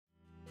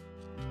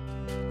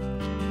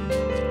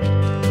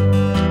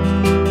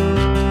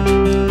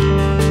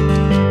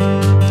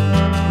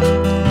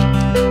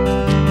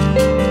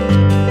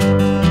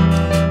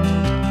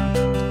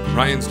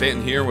Ryan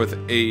Stanton here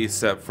with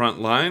ASEP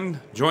Frontline,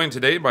 joined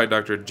today by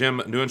Dr.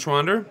 Jim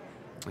Neuenschwander.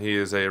 He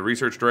is a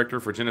research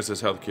director for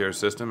Genesis Healthcare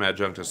System,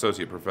 adjunct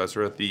associate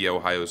professor at The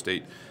Ohio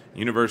State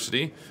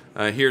University.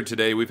 Here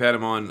today, we've had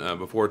him on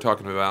before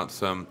talking about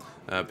some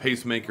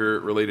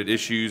pacemaker-related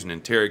issues and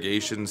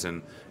interrogations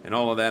and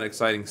all of that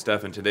exciting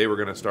stuff. And today we're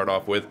going to start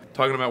off with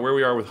talking about where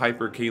we are with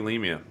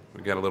hyperkalemia.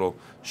 We've got a little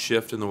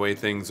shift in the way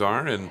things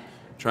are and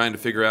trying to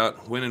figure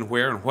out when and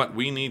where and what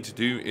we need to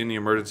do in the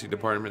emergency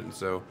department. And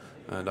so,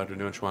 Dr.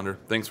 Neuenschwander,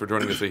 thanks for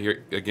joining us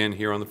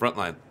here on the front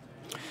line.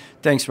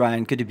 Thanks,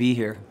 Ryan. Good to be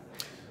here.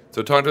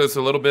 So talk to us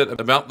a little bit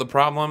about the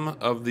problem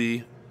of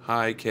the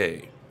high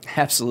K.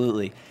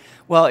 Absolutely.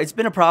 Well, it's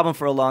been a problem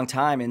for a long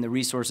time, and the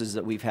resources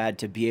that we've had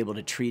to be able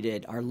to treat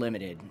it are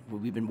limited.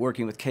 We've been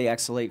working with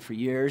K-Exolate for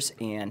years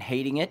and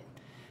hating it.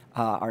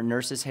 Our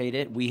nurses hate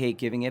it. We hate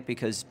giving it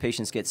because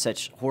patients get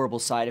such horrible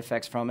side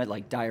effects from it,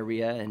 like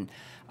diarrhea, and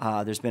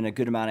there's been a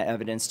good amount of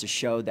evidence to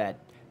show that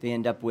they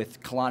end up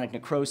with colonic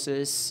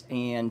necrosis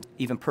and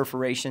even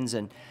perforations,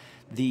 and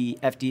the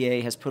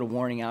FDA has put a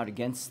warning out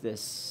against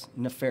this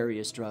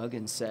nefarious drug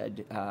and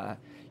said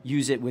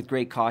use it with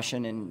great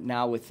caution. And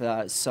now with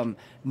some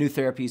new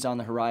therapies on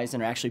the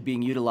horizon are actually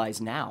being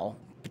utilized now,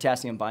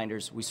 potassium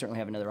binders, we certainly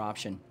have another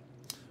option.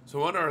 So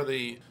what are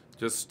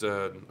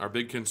our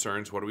big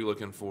concerns? What are we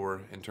looking for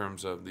in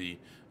terms of the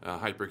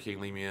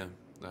hyperkalemia,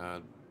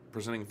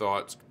 presenting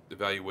thoughts,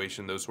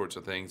 evaluation, those sorts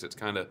of things? It's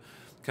kind of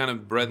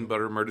bread and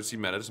butter emergency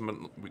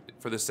medicine, but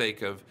for the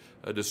sake of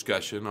a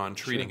discussion on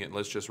treating it,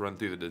 let's just run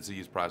through the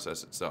disease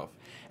process itself.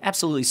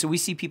 Absolutely. So we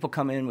see people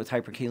come in with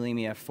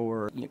hyperkalemia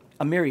for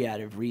a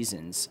myriad of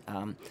reasons.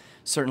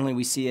 Certainly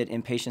we see it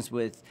in patients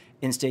with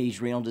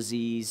end-stage renal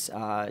disease,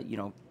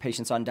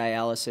 patients on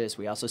dialysis.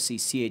 We also see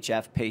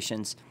CHF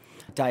patients,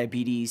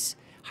 diabetes,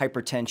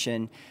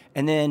 hypertension,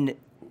 and then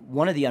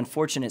one of the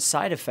unfortunate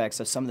side effects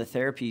of some of the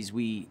therapies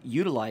we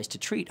utilize to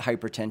treat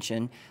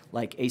hypertension,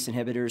 like ACE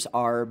inhibitors,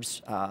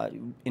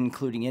 ARBs,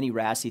 including any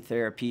RASI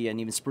therapy,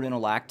 and even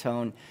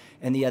spironolactone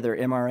and the other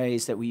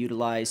MRAs that we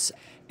utilize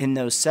in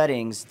those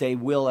settings, they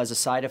will, as a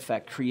side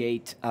effect,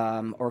 create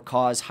or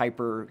cause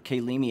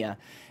hyperkalemia.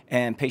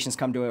 And patients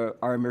come to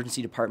our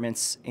emergency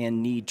departments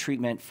and need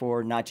treatment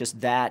for not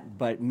just that,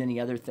 but many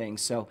other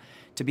things. So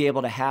to be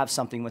able to have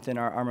something within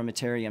our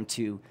armamentarium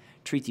to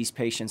treat these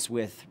patients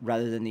with,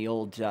 rather than the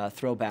old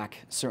throwback,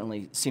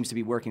 certainly seems to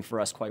be working for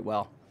us quite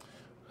well.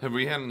 Have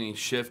we had any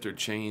shift or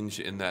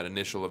change in that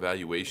initial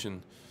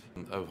evaluation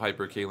of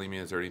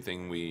hyperkalemia? Is there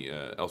anything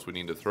else we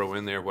need to throw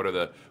in there? What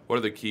are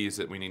the keys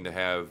that we need to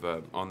have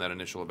on that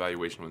initial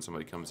evaluation when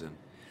somebody comes in?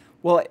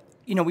 Well,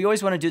 we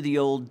always want to do the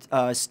old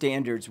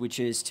standards, which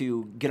is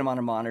to get them on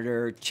a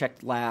monitor, check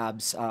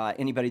labs.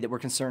 Anybody that we're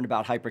concerned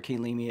about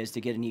hyperkalemia is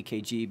to get an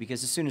EKG,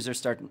 because as soon as they're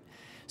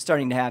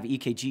starting to have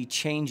EKG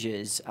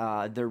changes,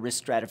 their risk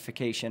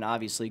stratification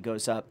obviously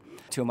goes up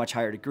to a much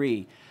higher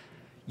degree.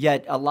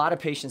 Yet a lot of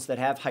patients that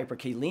have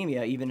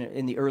hyperkalemia, even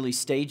in the early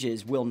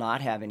stages, will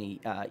not have any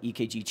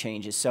EKG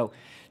changes. So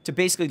to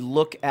basically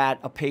look at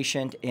a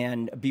patient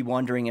and be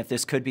wondering if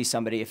this could be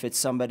somebody, if it's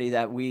somebody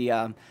that we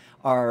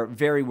are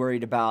very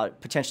worried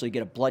about, potentially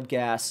get a blood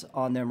gas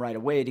on them right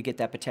away to get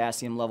that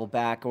potassium level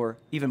back, or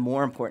even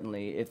more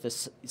importantly, if the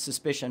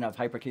suspicion of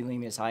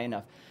hyperkalemia is high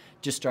enough,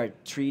 just start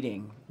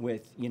treating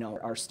with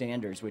our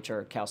standards, which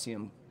are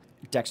calcium,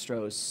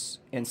 dextrose,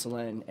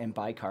 insulin, and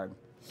bicarb.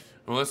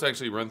 Well, let's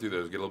actually run through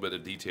those, get a little bit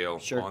of detail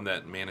Sure. on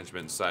that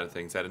management side of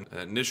things, that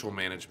initial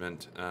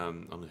management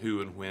on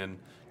who and when.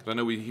 Because I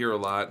know we hear a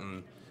lot,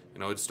 and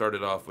it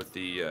started off with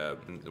the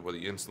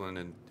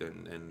insulin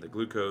and the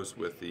glucose,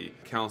 with the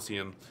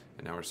calcium,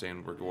 and now we're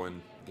saying we're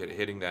going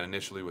hitting that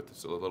initially with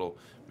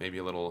maybe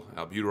a little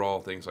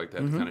albuterol, things like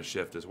that, to kind of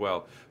shift as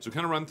well. So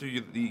kind of run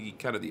through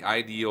the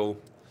ideal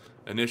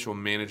initial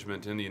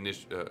management in the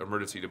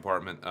emergency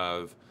department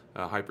of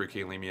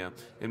hyperkalemia,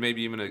 and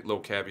maybe even a little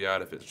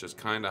caveat if it's just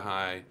kind of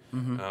high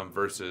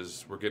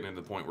versus we're getting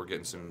to the point we're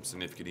getting some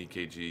significant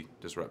EKG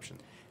disruption.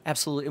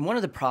 Absolutely. And one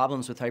of the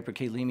problems with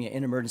hyperkalemia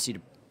in emergency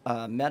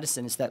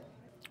medicine is that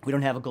we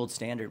don't have a gold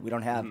standard. We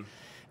don't have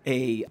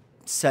a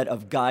set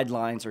of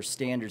guidelines or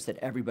standards that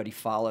everybody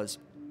follows.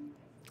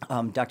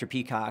 Dr.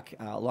 Peacock,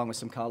 along with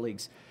some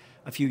colleagues,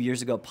 a few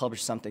years ago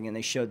published something, and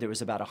they showed there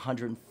was about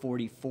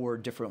 144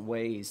 different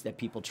ways that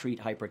people treat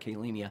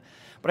hyperkalemia.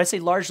 But I'd say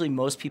largely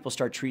most people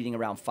start treating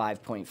around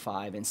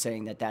 5.5 and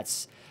saying that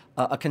that's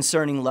a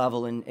concerning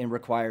level and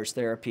requires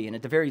therapy. And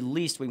at the very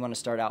least, we want to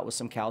start out with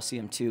some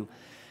calcium to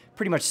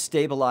pretty much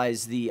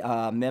stabilize the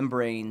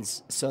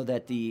membranes so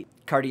that the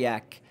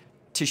cardiac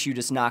tissue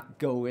does not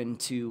go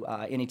into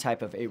any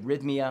type of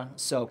arrhythmia.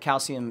 So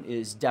calcium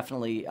is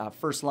definitely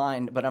first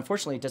line, but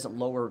unfortunately it doesn't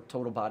lower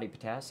total body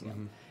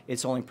potassium.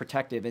 It's only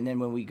protective. And then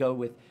when we go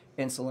with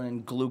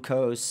insulin,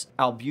 glucose,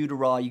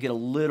 albuterol, you get a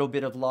little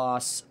bit of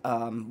loss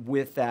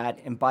with that.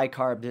 And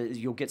bicarb,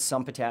 you'll get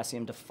some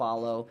potassium to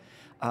follow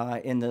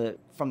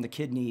from the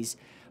kidneys.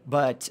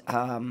 But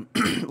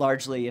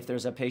largely, if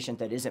there's a patient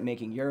that isn't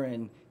making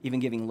urine, even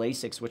giving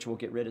Lasix, which will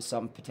get rid of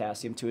some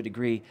potassium to a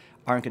degree,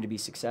 aren't going to be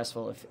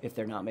successful if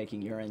they're not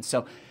making urine.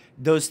 So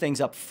those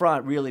things up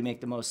front really make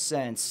the most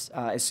sense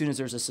as soon as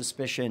there's a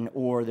suspicion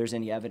or there's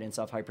any evidence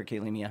of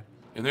hyperkalemia.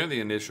 And they're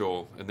the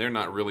initial, and they're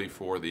not really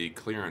for the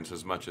clearance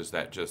as much as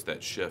that just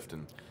that shift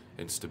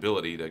in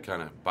stability to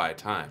kind of buy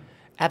time.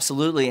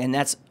 Absolutely, and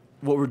that's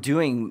what we're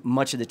doing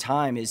much of the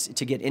time is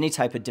to get any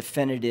type of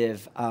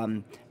definitive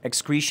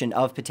excretion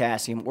of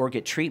potassium or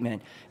get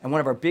treatment. And one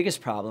of our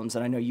biggest problems,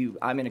 and I know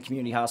I'm in a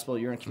community hospital,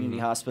 you're in a community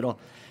hospital,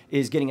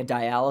 is getting a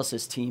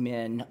dialysis team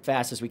in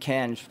fast as we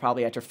can,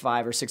 probably after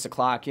 5 or 6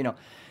 o'clock. You know,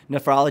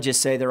 nephrologists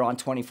say they're on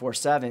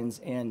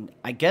 24/7s, and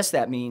I guess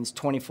that means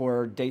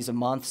 24 days a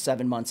month,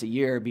 7 months a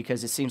year,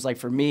 because it seems like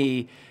for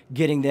me,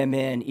 getting them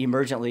in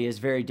emergently is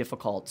very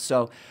difficult.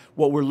 So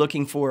what we're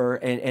looking for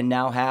and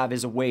now have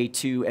is a way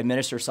to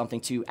administer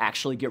something to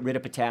actually get rid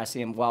of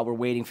potassium while we're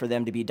waiting for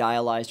them to be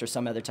dialyzed or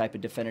some other type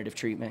of definitive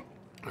treatment.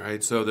 All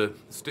right, so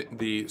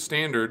the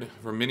standard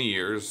for many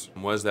years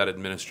was that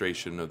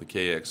administration of the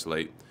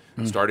KX-late,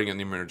 starting in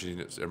the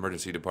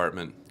emergency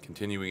department,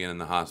 continuing in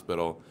the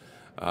hospital.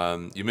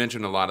 You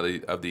mentioned a lot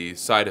of the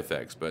side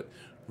effects, but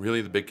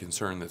really the big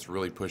concern that's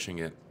really pushing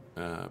it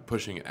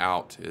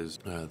out is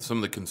some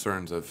of the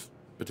concerns of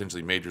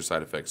potentially major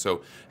side effects.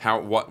 So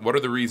what are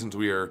the reasons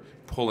we are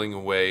pulling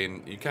away?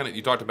 And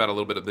you talked about a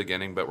little bit at the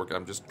beginning, but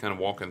I'm just kind of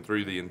walking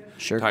through the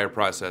entire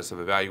process of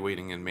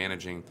evaluating and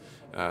managing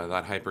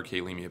that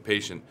hyperkalemia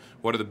patient.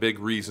 What are the big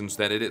reasons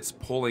that it's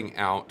pulling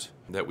out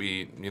that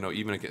we,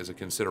 even as a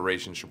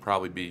consideration, should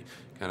probably be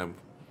kind of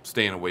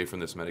staying away from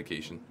this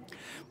medication?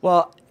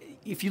 Well,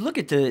 if you look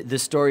at the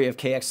story of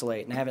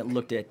KX-late, and I haven't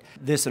looked at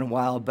this in a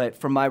while, but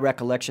from my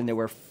recollection, there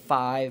were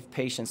 5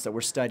 patients that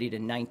were studied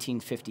in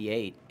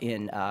 1958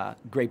 in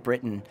Great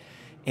Britain,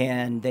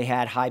 and they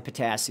had high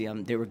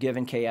potassium. They were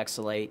given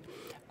KX-late.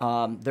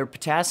 Their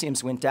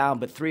potassiums went down,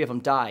 but 3 of them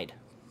died.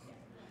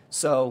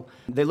 So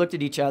they looked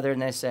at each other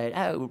and they said,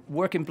 "Oh,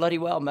 working bloody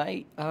well,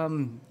 mate.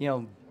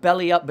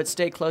 Belly up, but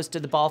stay close to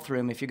the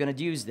bathroom if you're going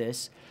to use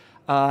this."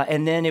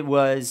 And then it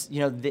was,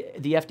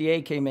 the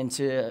FDA came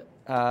into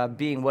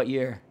being what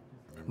year?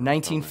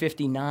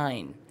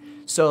 1959.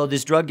 So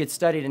this drug gets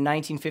studied in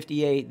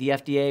 1958. The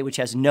FDA, which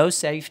has no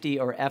safety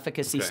or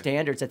efficacy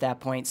standards at that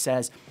point,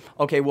 says,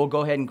 okay, we'll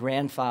go ahead and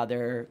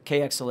grandfather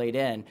KX-late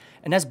in.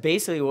 And that's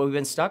basically what we've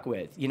been stuck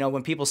with.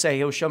 When people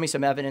say, show me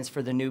some evidence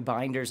for the new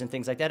binders and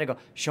things like that, I go,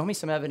 show me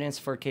some evidence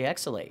for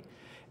KX-late.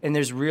 And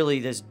there's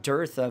really this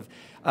dearth of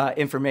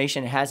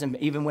information. It hasn't,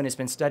 even when it's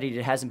been studied,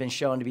 it hasn't been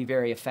shown to be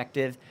very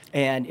effective,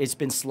 and it's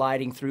been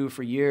sliding through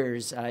for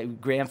years,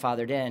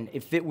 grandfathered in.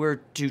 If it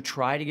were to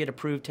try to get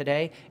approved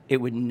today, it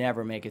would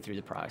never make it through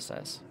the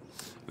process.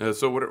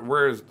 So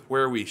where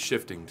are we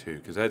shifting to?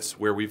 Because that's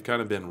where we've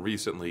kind of been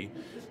recently.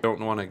 Don't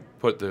want to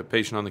put the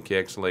patient on the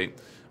KX-late,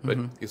 but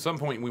at some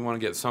point we want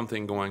to get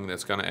something going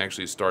that's going to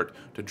actually start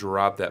to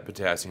drop that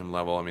potassium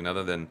level. I mean,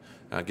 other than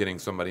getting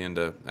somebody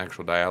into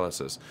actual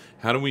dialysis.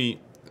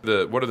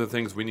 What are the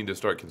things we need to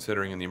start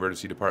considering in the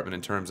emergency department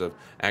in terms of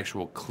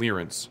actual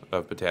clearance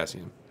of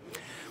potassium?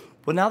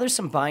 Well, now there's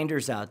some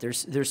binders out.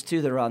 There's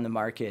 2 that are on the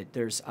market.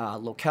 There's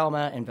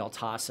Lokelma and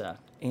Veltassa.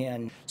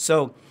 And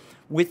so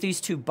with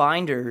these 2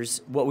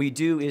 binders, what we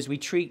do is we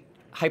treat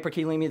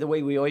hyperkalemia the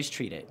way we always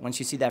treat it. Once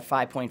you see that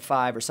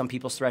 5.5, or some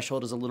people's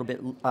threshold is a little bit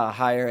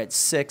higher at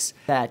 6,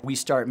 that we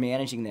start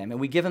managing them. And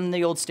we give them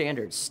the old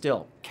standards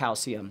still: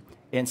 calcium,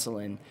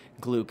 insulin,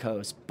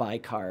 glucose,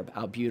 bicarb,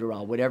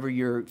 albuterol, whatever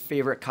your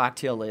favorite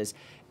cocktail is.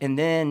 And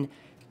then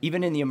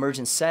even in the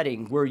emergent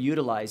setting, we're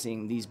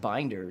utilizing these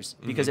binders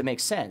because it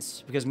makes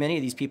sense, because many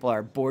of these people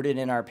are boarded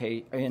in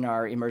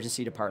our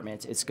emergency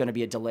departments. It's going to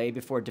be a delay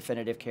before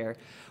definitive care,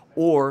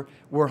 or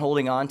we're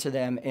holding on to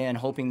them and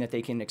hoping that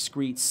they can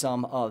excrete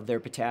some of their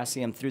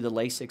potassium through the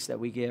Lasix that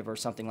we give or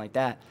something like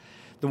that.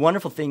 The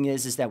wonderful thing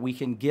is that we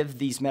can give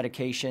these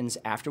medications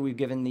after we've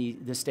given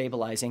the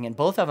stabilizing, and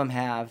both of them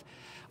have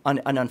an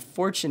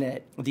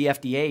unfortunate, the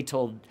FDA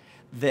told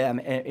them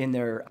in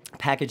their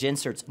package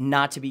inserts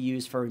not to be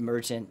used for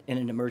in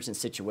an emergent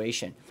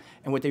situation.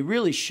 And what they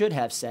really should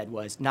have said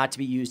was not to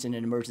be used in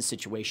an emergent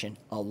situation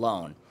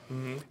alone.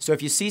 So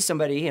if you see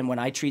somebody, and when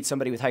I treat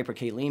somebody with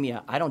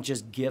hyperkalemia, I don't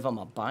just give them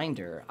a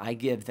binder. I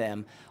give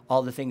them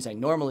all the things I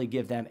normally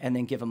give them and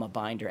then give them a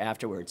binder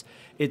afterwards.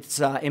 It's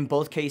in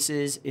both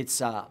cases,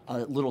 it's a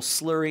little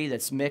slurry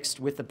that's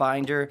mixed with the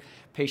binder.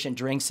 Patient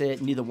drinks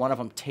it. Neither one of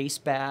them tastes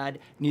bad.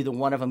 Neither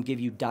one of them give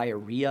you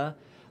diarrhea.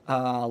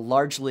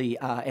 Largely,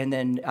 and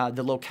then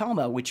the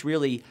Lokelma, which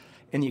really,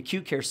 in the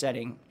acute care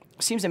setting,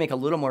 seems to make a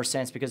little more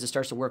sense because it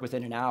starts to work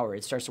within an hour.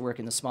 It starts to work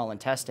in the small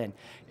intestine,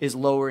 is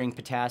lowering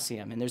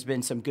potassium. And there's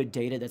been some good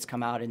data that's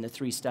come out in the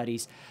 3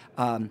 studies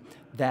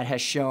that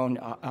has shown,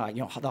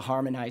 the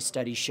harmonized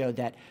studies showed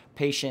that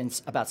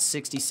patients, about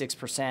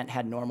 66%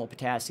 had normal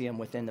potassium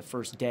within the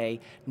first day,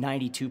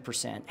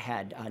 92%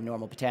 had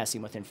normal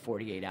potassium within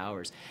 48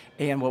 hours.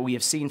 And what we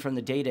have seen from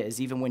the data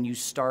is even when you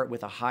start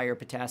with a higher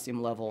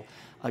potassium level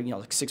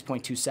like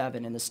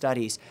 6.27 in the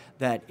studies,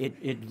 that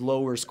it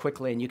lowers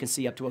quickly, and you can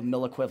see up to a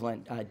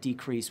milliequivalent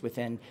decrease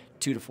within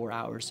 2 to 4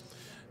 hours.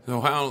 So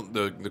how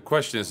the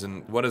question is,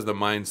 and what is the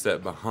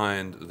mindset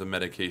behind the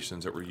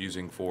medications that we're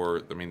using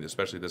for, I mean,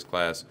 especially this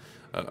class,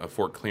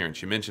 for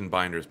clearance? You mentioned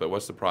binders, but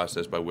what's the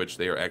process by which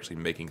they are actually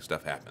making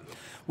stuff happen?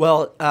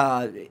 Well,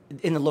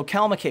 in the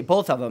Lokelma case,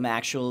 both of them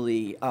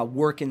actually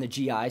work in the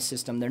GI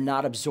system. They're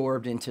not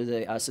absorbed into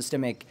the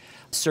systemic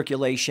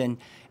circulation.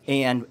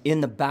 And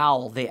in the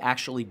bowel, they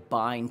actually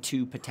bind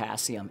to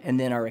potassium and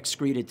then are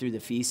excreted through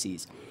the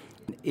feces.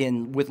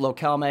 With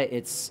Lokelma,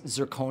 it's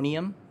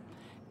zirconium.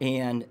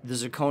 And the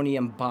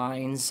zirconium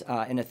binds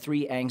in a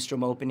 3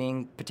 angstrom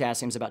opening.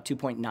 Potassium is about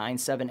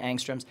 2.97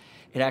 angstroms.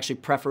 It actually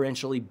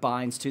preferentially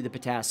binds to the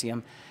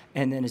potassium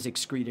and then is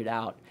excreted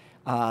out.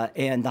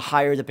 And the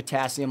higher the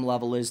potassium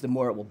level is, the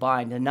more it will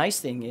bind. The nice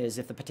thing is,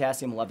 if the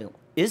potassium level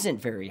isn't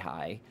very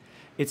high,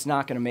 it's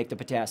not going to make the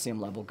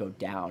potassium level go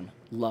down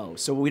low.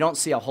 So we don't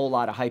see a whole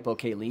lot of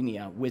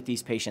hypokalemia with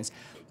these patients,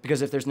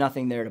 because if there's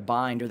nothing there to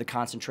bind or the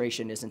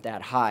concentration isn't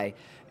that high,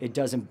 it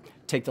doesn't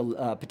take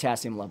the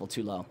potassium level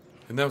too low.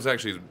 And that was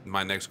actually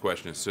my next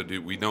question. Is, so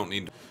we don't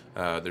need,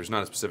 there's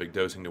not a specific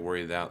dosing to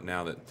worry about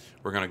now that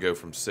we're going to go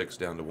from 6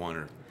 down to 1?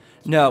 Or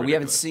no, we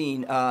haven't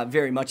seen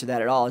very much of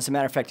that at all. As a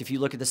matter of fact, if you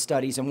look at the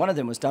studies, and one of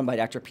them was done by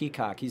Dr.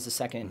 Peacock, he's the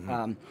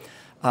second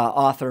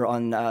author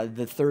on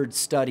the third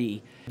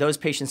study, those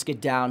patients get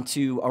down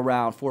to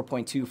around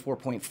 4.2,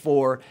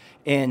 4.4,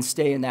 and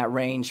stay in that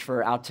range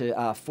for out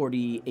to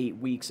 48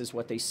 weeks is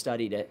what they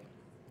studied it.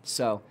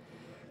 So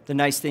the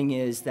nice thing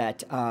is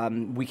that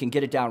we can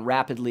get it down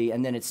rapidly,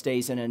 and then it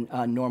stays in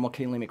a normal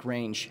kalemic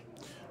range.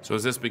 So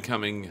is this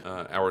becoming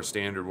our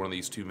standard, one of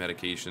these 2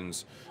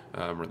 medications,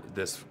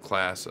 this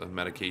class of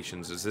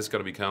medications? Is this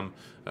going to become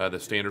the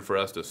standard for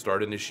us to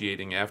start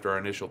initiating after our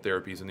initial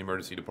therapies in the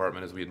emergency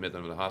department as we admit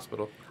them to the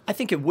hospital? I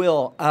think it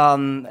will.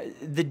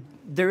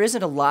 There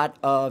isn't a lot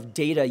of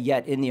data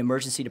yet in the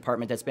emergency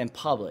department that's been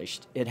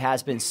published. It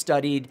has been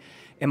studied,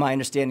 and my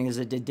understanding is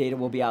that the data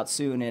will be out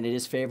soon, and it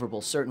is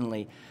favorable,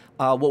 certainly.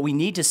 What we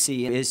need to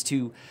see is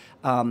to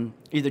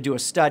either do a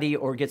study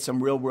or get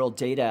some real-world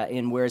data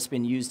in where it's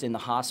been used in the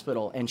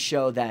hospital and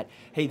show that,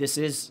 hey, this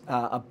is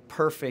a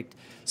perfect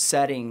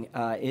setting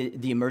in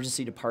the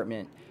emergency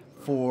department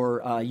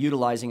for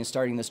utilizing and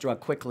starting this drug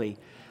quickly.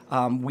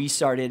 We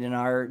started in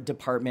our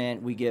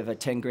department, we give a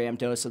 10-gram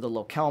dose of the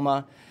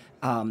Lokelma,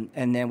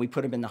 and then we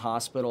put them in the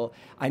hospital.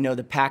 I know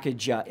the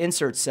package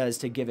insert says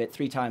to give it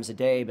 3 times a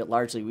day, but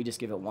largely we just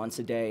give it once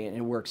a day, and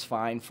it works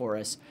fine for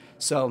us.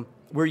 So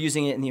we're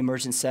using it in the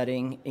emergent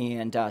setting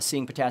and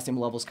seeing potassium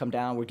levels come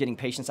down. We're getting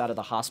patients out of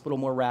the hospital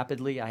more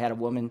rapidly. I had a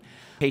woman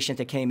patient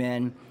that came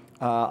in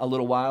a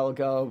little while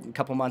ago, a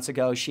couple months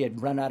ago. She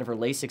had run out of her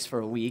Lasix for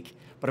a week,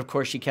 but of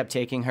course she kept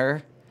taking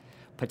her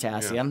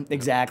potassium. Yeah.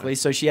 Exactly.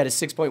 So she had a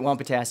 6.1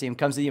 potassium,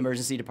 comes to the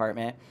emergency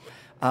department.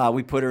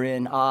 We put her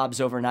in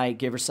OBS overnight,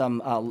 give her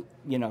some,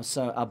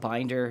 a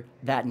binder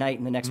that night,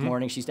 and the next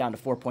morning she's down to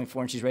 4.4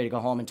 and she's ready to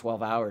go home in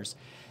 12 hours,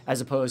 as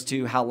opposed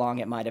to how long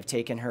it might have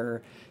taken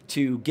her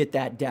to get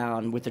that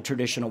down with the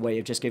traditional way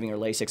of just giving her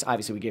Lasix.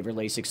 Obviously, we gave her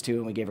Lasix too,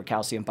 and we gave her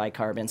calcium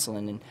bicarb,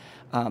 insulin,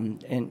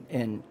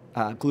 and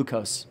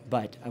glucose,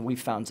 but we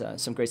found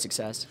some great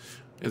success.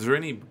 Is there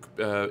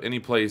any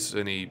place,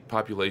 any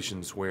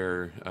populations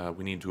where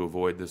we need to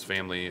avoid this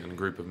family and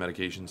group of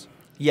medications?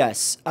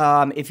 Yes.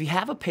 If you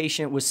have a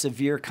patient with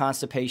severe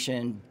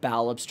constipation,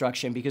 bowel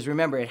obstruction, because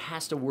remember, it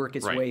has to work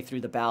its way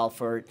through the bowel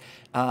for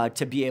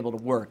to be able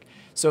to work.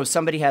 So if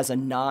somebody has a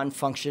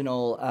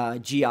non-functional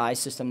GI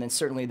system, then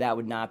certainly that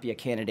would not be a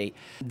candidate.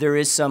 There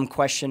is some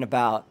question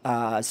about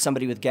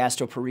somebody with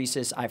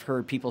gastroparesis. I've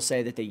heard people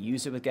say that they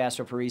use it with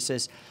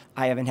gastroparesis.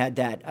 I haven't had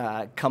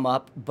that come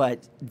up,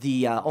 but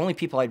the only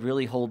people I'd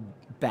really hold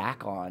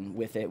back on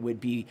with it would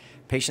be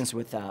patients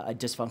with a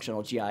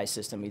dysfunctional GI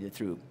system, either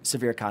through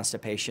severe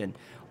constipation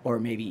or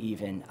maybe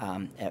even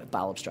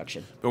bowel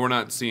obstruction. But we're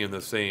not seeing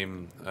the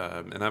same,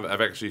 and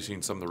I've actually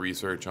seen some of the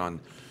research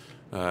on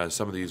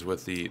some of these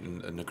with the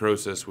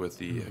necrosis, with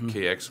the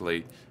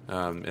K-exhalate,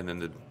 and then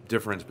the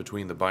difference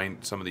between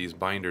some of these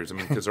binders. I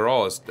mean, because they're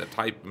all a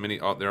type,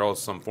 they're all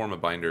some form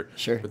of binder.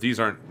 Sure. But these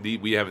aren't.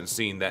 We haven't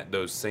seen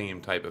those same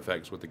type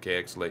effects with the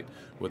K-exhalate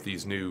with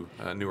these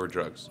newer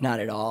drugs.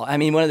 Not at all. I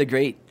mean, one of the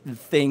great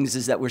things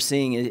is that we're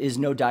seeing is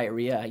no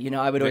diarrhea. You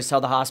know, I would always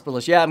tell the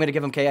hospitalists, yeah, I'm going to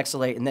give them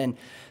K-exhalate, and then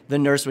the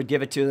nurse would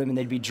give it to them, and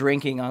they'd be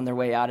drinking on their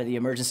way out of the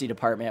emergency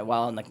department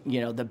while in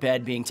the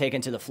bed being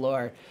taken to the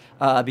floor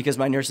because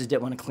my nurses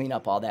didn't want to clean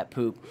up all that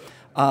poop.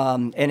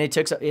 And it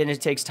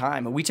takes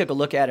time. And we took a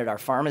look at it. Our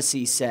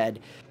pharmacy said,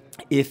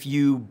 if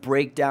you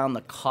break down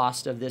the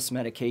cost of this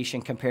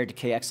medication compared to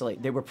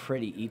K-exhalate, they were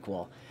pretty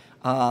equal.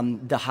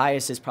 The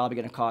highest is probably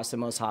going to cost in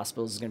most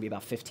hospitals is going to be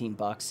about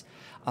 $15.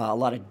 A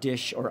lot of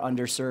dish or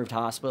underserved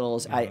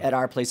hospitals. At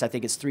our place, I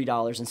think it's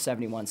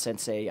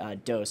 $3.71 a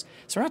dose.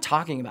 So we're not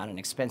talking about an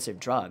expensive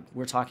drug.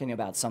 We're talking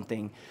about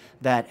something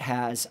that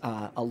has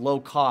a low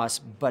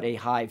cost but a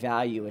high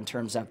value in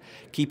terms of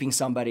keeping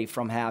somebody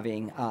from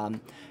having an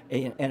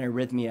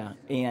arrhythmia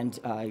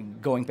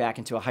and going back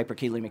into a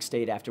hyperkalemic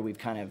state after we've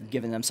kind of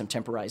given them some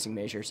temporizing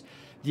measures.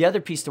 The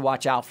other piece to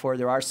watch out for,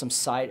 there are some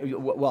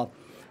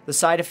the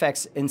side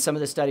effects in some of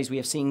the studies, we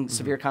have seen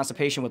severe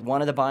constipation with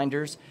one of the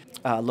binders,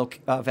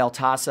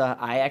 Veltassa.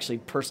 I actually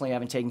personally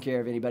haven't taken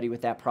care of anybody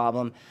with that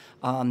problem.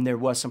 There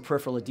was some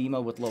peripheral edema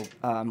with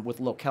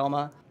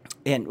Lokelma.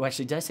 And well,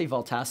 actually, did I say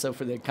Veltassa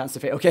for the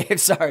constipation? Okay, I'm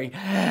sorry.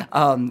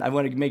 I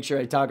want to make sure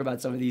I talk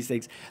about some of these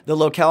things. The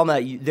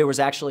Lokelma, there was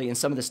actually, in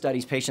some of the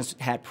studies, patients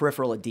had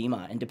peripheral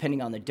edema. And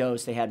depending on the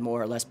dose, they had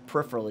more or less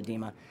peripheral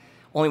edema.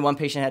 Only one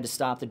patient had to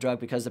stop the drug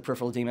because of the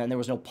peripheral edema, and there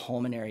was no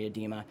pulmonary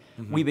edema.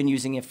 We've been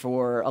using it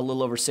for a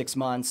little over 6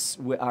 months.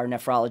 Our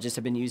nephrologists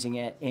have been using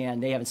it,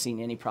 and they haven't seen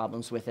any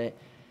problems with it.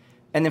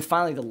 And then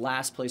finally, the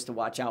last place to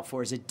watch out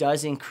for is it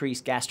does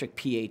increase gastric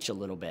pH a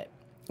little bit.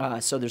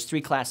 So there's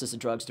 3 classes of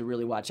drugs to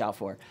really watch out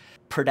for.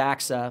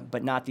 Pradaxa,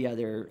 but not the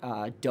other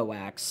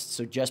DOACs,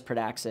 so just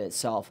Pradaxa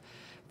itself,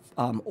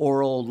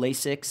 oral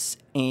Lasix,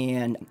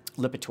 and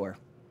Lipitor.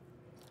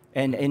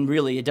 And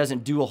really, it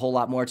doesn't do a whole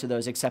lot more to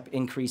those except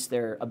increase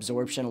their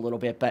absorption a little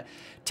bit. But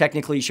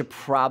technically, you should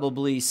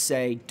probably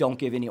say don't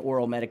give any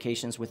oral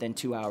medications within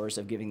 2 hours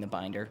of giving the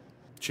binder.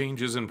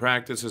 Changes in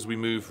practice as we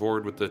move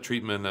forward with the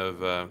treatment of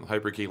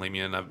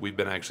hyperkalemia, and we've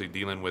been actually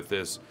dealing with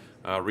this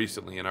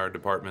recently in our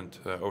department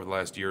over the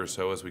last year or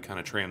so as we kind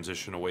of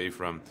transition away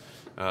from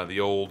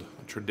the old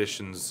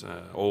traditions,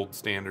 old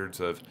standards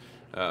of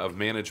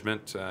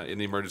management in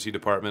the emergency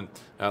department.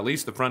 At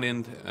least the front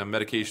end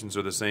medications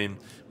are the same.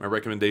 My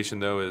recommendation,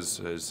 though,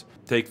 is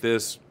take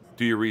this,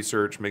 do your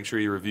research, make sure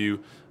you review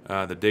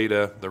the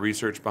data, the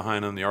research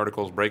behind them, the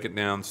articles, break it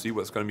down, see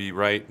what's going to be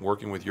right,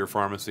 working with your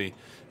pharmacy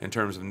in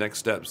terms of next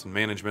steps in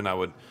management. I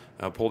would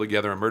pull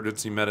together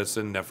emergency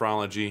medicine,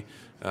 nephrology,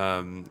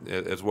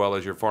 as well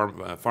as your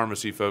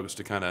pharmacy folks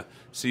to kind of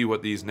see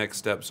what these next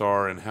steps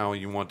are and how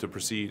you want to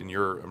proceed in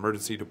your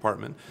emergency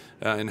department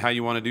and how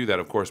you want to do that.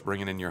 Of course,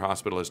 bringing in your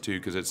hospitalist too,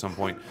 because at some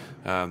point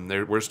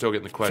we're still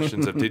getting the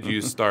questions of did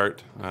you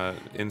start,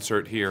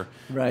 insert here,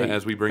 right,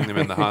 as we bring them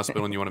in the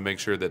hospital, and you want to make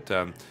sure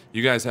that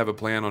you guys have a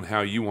plan on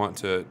how you want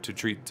to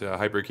treat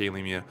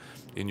hyperkalemia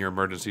in your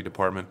emergency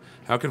department.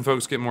 How can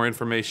folks get more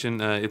information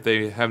if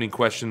they have any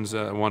questions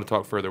want to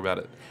talk further about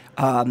it?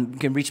 You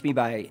can reach me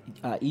by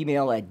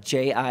email at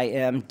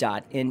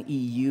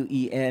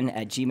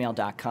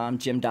jim.neuen@gmail.com,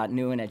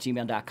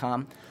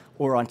 jim.neuen@gmail.com,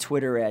 or on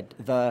Twitter at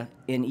the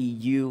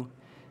NEU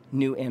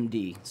New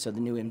MD, so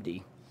the New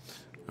MD.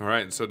 All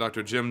right, so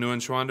Dr. Jim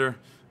Neuenschwander,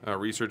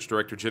 Research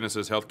Director,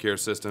 Genesis Healthcare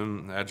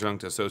System,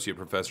 Adjunct Associate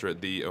Professor at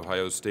The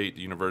Ohio State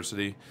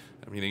University.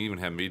 I mean, they even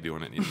have me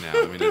doing it now.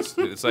 I mean,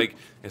 it's like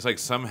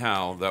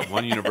somehow that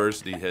one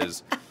university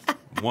has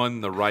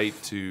won the right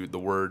to the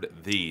word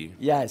 "the."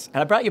 Yes,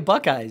 and I brought you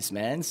Buckeyes,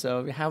 man.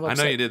 So how about? I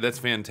know you did. That's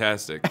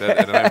fantastic,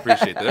 and I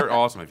appreciate that. They're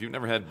awesome. If you've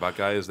never had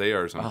Buckeyes, they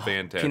are some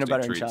fantastic peanut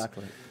butter treats. and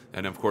chocolate.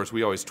 And of course,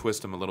 we always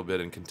twist them a little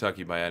bit in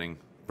Kentucky by adding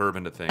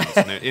bourbon to things,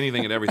 and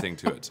anything and everything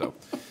to it. So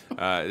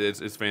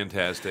it's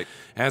fantastic.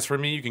 As for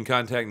me, you can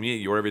contact me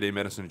at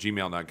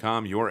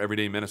youreverydaymedicine@gmail.com,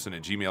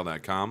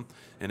 youreverydaymedicine@gmail.com,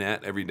 and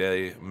at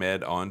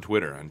everydaymed on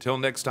Twitter. Until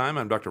next time,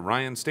 I'm Dr.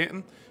 Ryan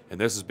Stanton, and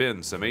this has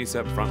been some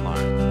ASAP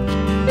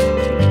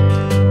Frontline.